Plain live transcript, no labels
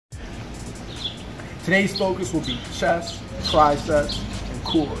Today's focus will be chest, triceps, and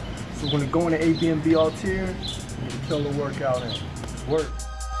core. So we're gonna go into ABMB all tier and get a killer workout in. Work.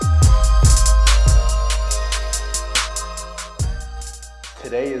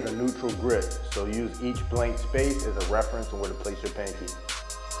 Today is a neutral grip, so use each blank space as a reference on where to place your pinky.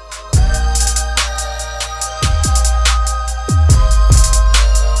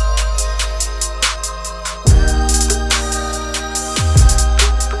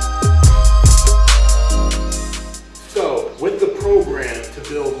 So, with the program to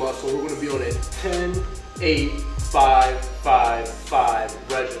build muscle, we're going to be on a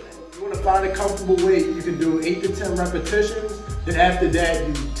 10-8-5-5-5 regimen. You want to find a comfortable weight, you can do 8 to 10 repetitions. Then after that,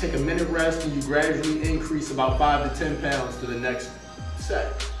 you take a minute rest and you gradually increase about 5 to 10 pounds to the next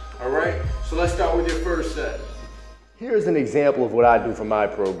set. All right, so let's start with your first set. Here's an example of what I do for my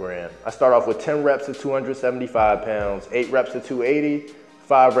program. I start off with 10 reps at 275 pounds, 8 reps at 280,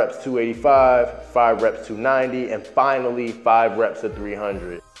 5 reps 285, 5 reps 290, and finally 5 reps at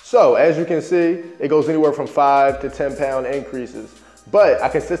 300. So as you can see, it goes anywhere from 5 to 10 pound increases. But I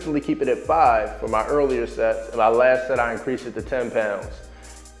consistently keep it at 5 for my earlier sets, and my last set I increased it to 10 pounds.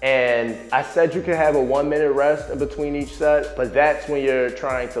 And I said you can have a 1-minute rest in between each set, but that's when you're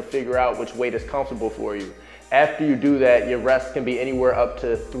trying to figure out which weight is comfortable for you. After you do that, your rest can be anywhere up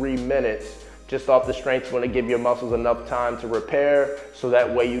to 3 minutes, just off the strength you want to give your muscles enough time to repair, so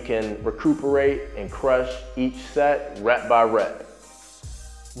that way you can recuperate and crush each set rep by rep.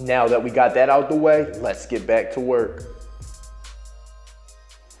 Now that we got that out the way, let's get back to work.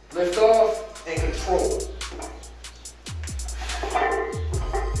 Lift off and control.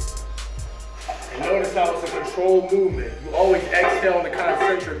 And notice how it's a controlled movement. You always exhale in the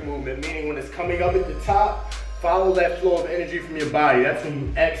concentric movement, meaning when it's coming up at the top, follow that flow of energy from your body. That's when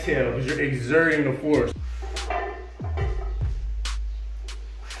you exhale, because you're exerting the force.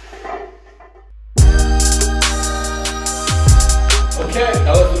 Okay,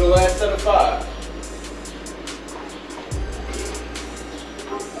 now let's do the last set of 5.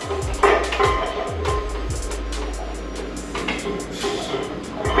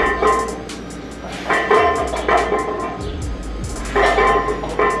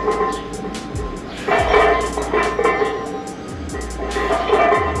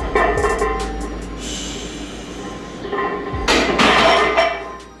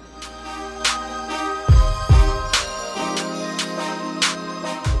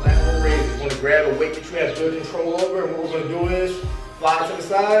 Grab a weight that you have good control over, and what we're going to do is fly to the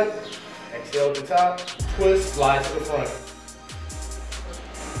side, exhale at the top, twist, fly to the front.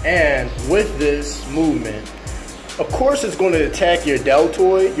 And with this movement, of course it's going to attack your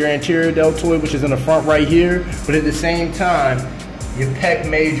deltoid, your anterior deltoid, which is in the front right here, but at the same time, your pec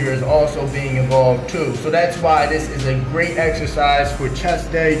major is also being involved too. So that's why this is a great exercise for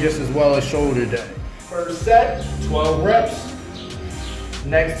chest day just as well as shoulder day. First set, 12 reps.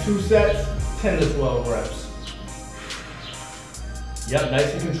 Next 2 sets, 10 to 12 reps. Yep,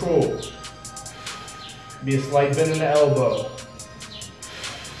 nice and controlled. Be a slight bend in the elbow.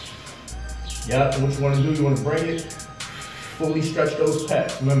 Yep, and what you want to do, you want to bring it, fully stretch those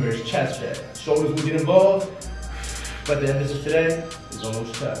pecs. Remember, it's chest day. Shoulders will get involved, but the emphasis today is on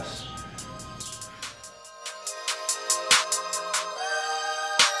those chests.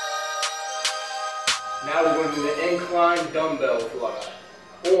 Now we're going to do the incline dumbbell fly,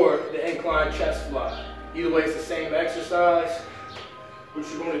 or the incline chest fly. Either way, it's the same exercise. What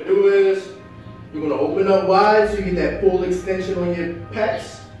you're going to do is, you're going to open up wide so you get that full extension on your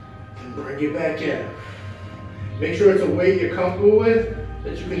pecs, and bring it back in. Make sure it's a weight you're comfortable with,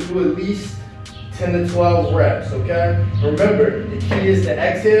 that you can do at least 10 to 12 reps, okay? Remember, the key is to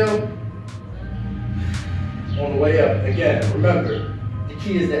exhale on the way up. Again, remember, the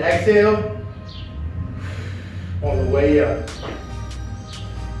key is to exhale on the way up.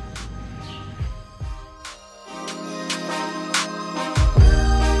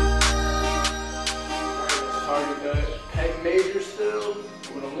 Pec major still.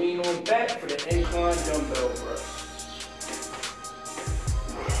 We're going to lean on back for the incline dumbbell press.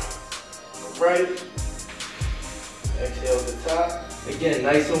 Right. Exhale at the top. Again,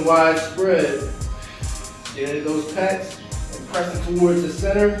 nice and wide spread. Get into those pecs and press it towards the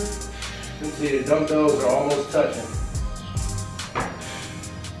center. You can see the dumbbells are almost touching.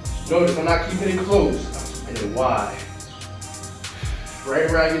 Notice I'm not keeping it close. I'm keeping it wide. Right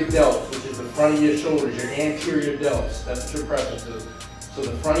around your delts, which is the front of your shoulders, your anterior delts. That's what you're pressing to. So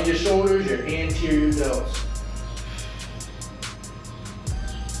the front of your shoulders, your anterior delts.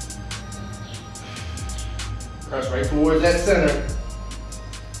 Press right towards that center.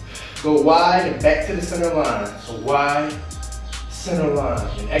 Go wide and back to the center line. So wide, center line.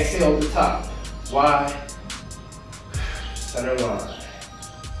 And exhale at the top. Y, center line.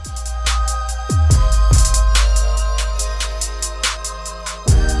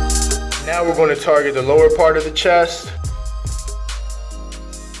 Now we're going to target the lower part of the chest.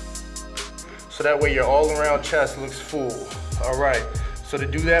 So that way your all around chest looks full. All right, so to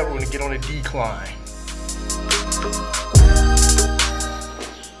do that, we're going to get on a decline. So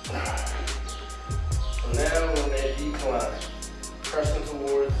now we're on that decline, pressing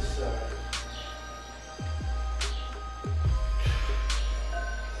towards the center.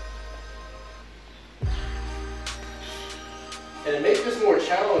 And to make this more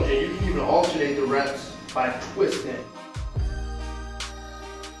challenging, you can even alternate the reps by twisting.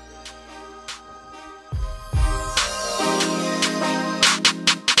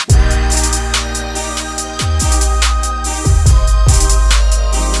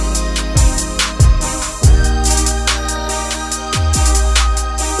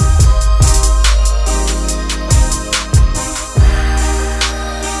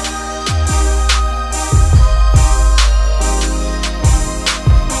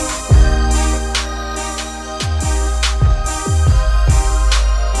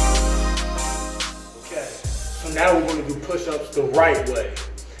 Now we're going to do push-ups the right way.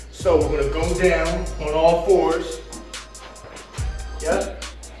 So we're going to go down on all fours. Yep.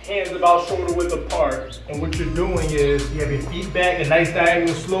 Hands about shoulder width apart. And what you're doing is you have your feet back, a nice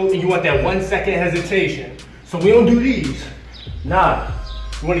diagonal slope, and you want that 1 second hesitation. So we don't do these. Nah.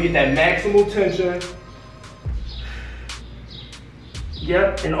 You want to get that maximal tension.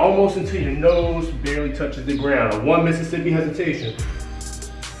 Yep. And almost until your nose barely touches the ground. A 1 Mississippi hesitation.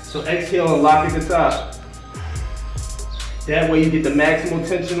 So exhale and lock at the top. That way you get the maximal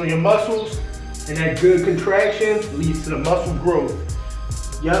tension on your muscles, and that good contraction leads to the muscle growth.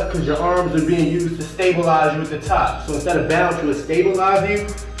 Yep, because your arms are being used to stabilize you at the top. So instead of bounce, it will stabilize you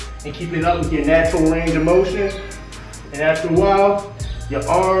and keep it up with your natural range of motion. And after a while, your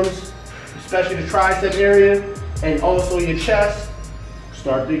arms, especially the tricep area, and also your chest,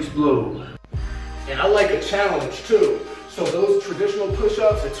 start to explode. And I like a challenge too. So those traditional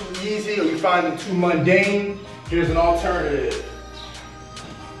push-ups are too easy or you find them too mundane, here's an alternative.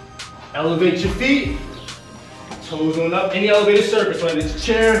 Elevate your feet, toes on up, any elevated surface, whether it's a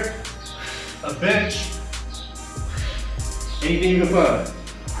chair, a bench, anything you can find.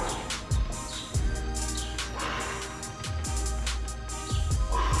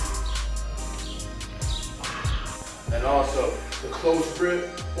 And also, the close grip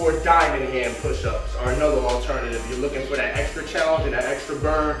or diamond hand push-ups are another alternative. You're looking for that extra challenge and that extra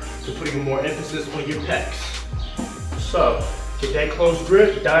burn to put even more emphasis on your pecs. So, get that close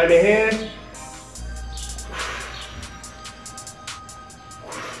grip, diamond hand.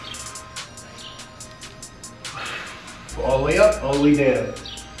 All the way up, all the way down.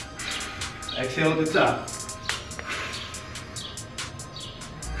 Exhale at the top.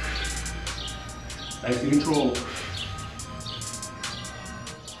 Nice and controlled.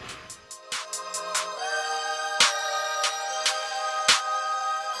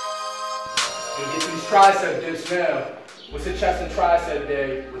 And get these tricep dips now. What's a chest and tricep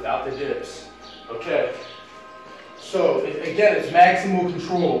day without the dips? Okay. So again, it's maximal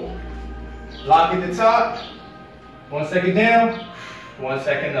control. Lock at the top. 1 second down, 1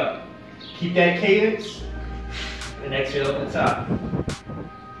 second up. Keep that cadence, and exhale at the top.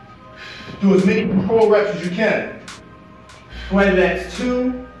 Do as many control reps as you can. Whether that's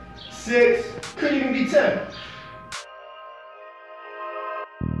 2, 6, could even be 10.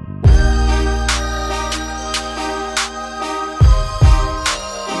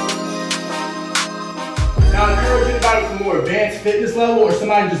 Now I encourage anybody with a more advanced fitness level or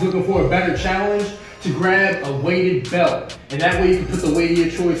somebody just looking for a better challenge to grab a weighted belt. And that way you can put the weight of your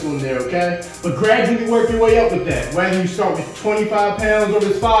choice on there, okay? But gradually work your way up with that. Whether you start with 25 pounds or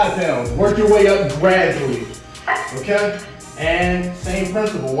it's 5 pounds, work your way up gradually, okay? And same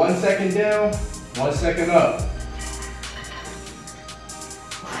principle, 1 second down, 1 second up.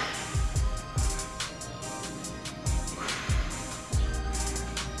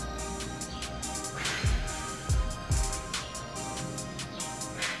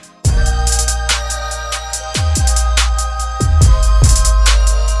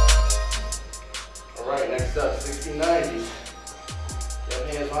 Next up, 60, 90s. Get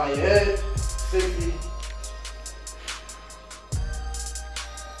hands behind your head, 60.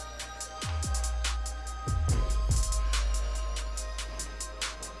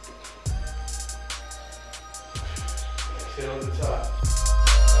 Exhale at the top.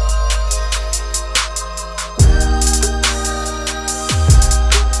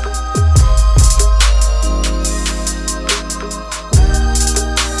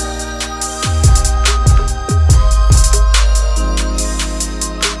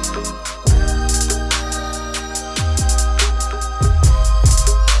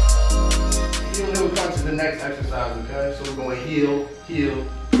 heel,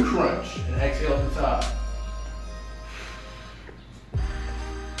 crunch, and exhale at the top.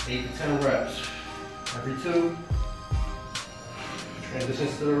 8 to 10 reps. Every 2.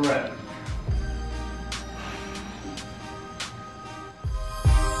 Transitions to the rep.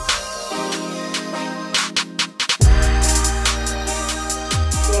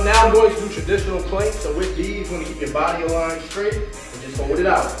 So now I'm going to do traditional planks. So with these, you want to keep your body aligned straight and just hold it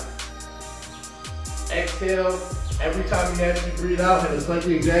out. Exhale. Every time you naturally breathe out, have a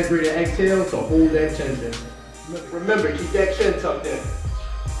slightly exaggerated exhale to hold that tension. Remember, keep that chin tucked in.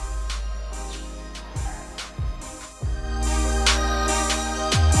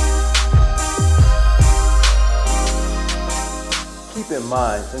 Keep in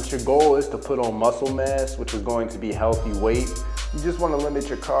mind, since your goal is to put on muscle mass, which is going to be healthy weight, you just want to limit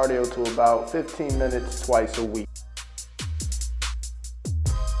your cardio to about 15 minutes twice a week.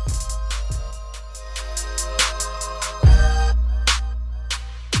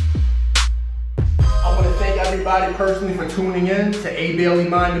 I want to thank everybody personally for tuning in to A Bailey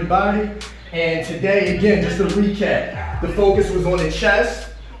Mind and Body. And today, again, just to recap, the focus was on the chest.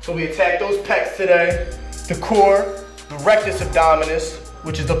 So we attacked those pecs today, the core, the rectus abdominis,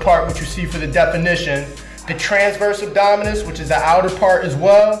 which is the part which you see for the definition, the transverse abdominis, which is the outer part as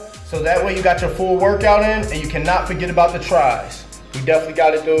well, so that way you got your full workout in, and you cannot forget about the tris. We definitely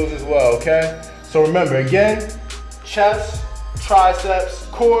got it those as well, okay? So remember, again, chest, triceps,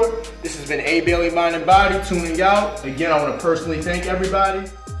 core. This has been A Bailey Mind and Body tuning out. Again, I want to personally thank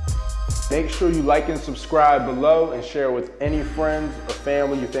everybody. Make sure you like and subscribe below and share with any friends or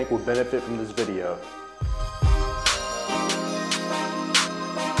family you think will benefit from this video.